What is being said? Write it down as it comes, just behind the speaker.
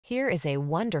Here is a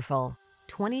wonderful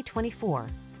 2024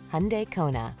 Hyundai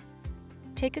Kona.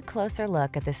 Take a closer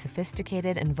look at the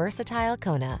sophisticated and versatile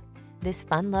Kona. This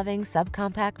fun-loving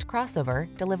subcompact crossover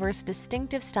delivers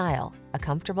distinctive style, a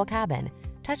comfortable cabin,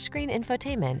 touchscreen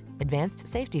infotainment, advanced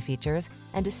safety features,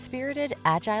 and a spirited,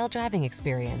 agile driving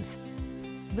experience.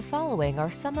 The following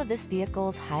are some of this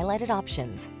vehicle's highlighted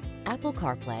options: Apple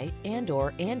CarPlay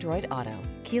and/or Android Auto,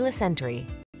 keyless entry,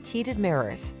 heated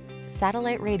mirrors,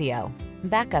 satellite radio,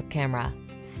 backup camera,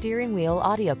 steering wheel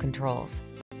audio controls,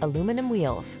 aluminum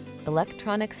wheels,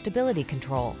 electronic stability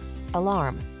control,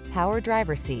 alarm, power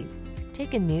driver seat.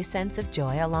 Take a new sense of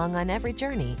joy along on every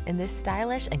journey in this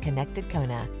stylish and connected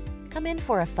Kona. Come in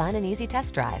for a fun and easy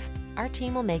test drive. Our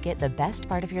team will make it the best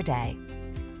part of your day.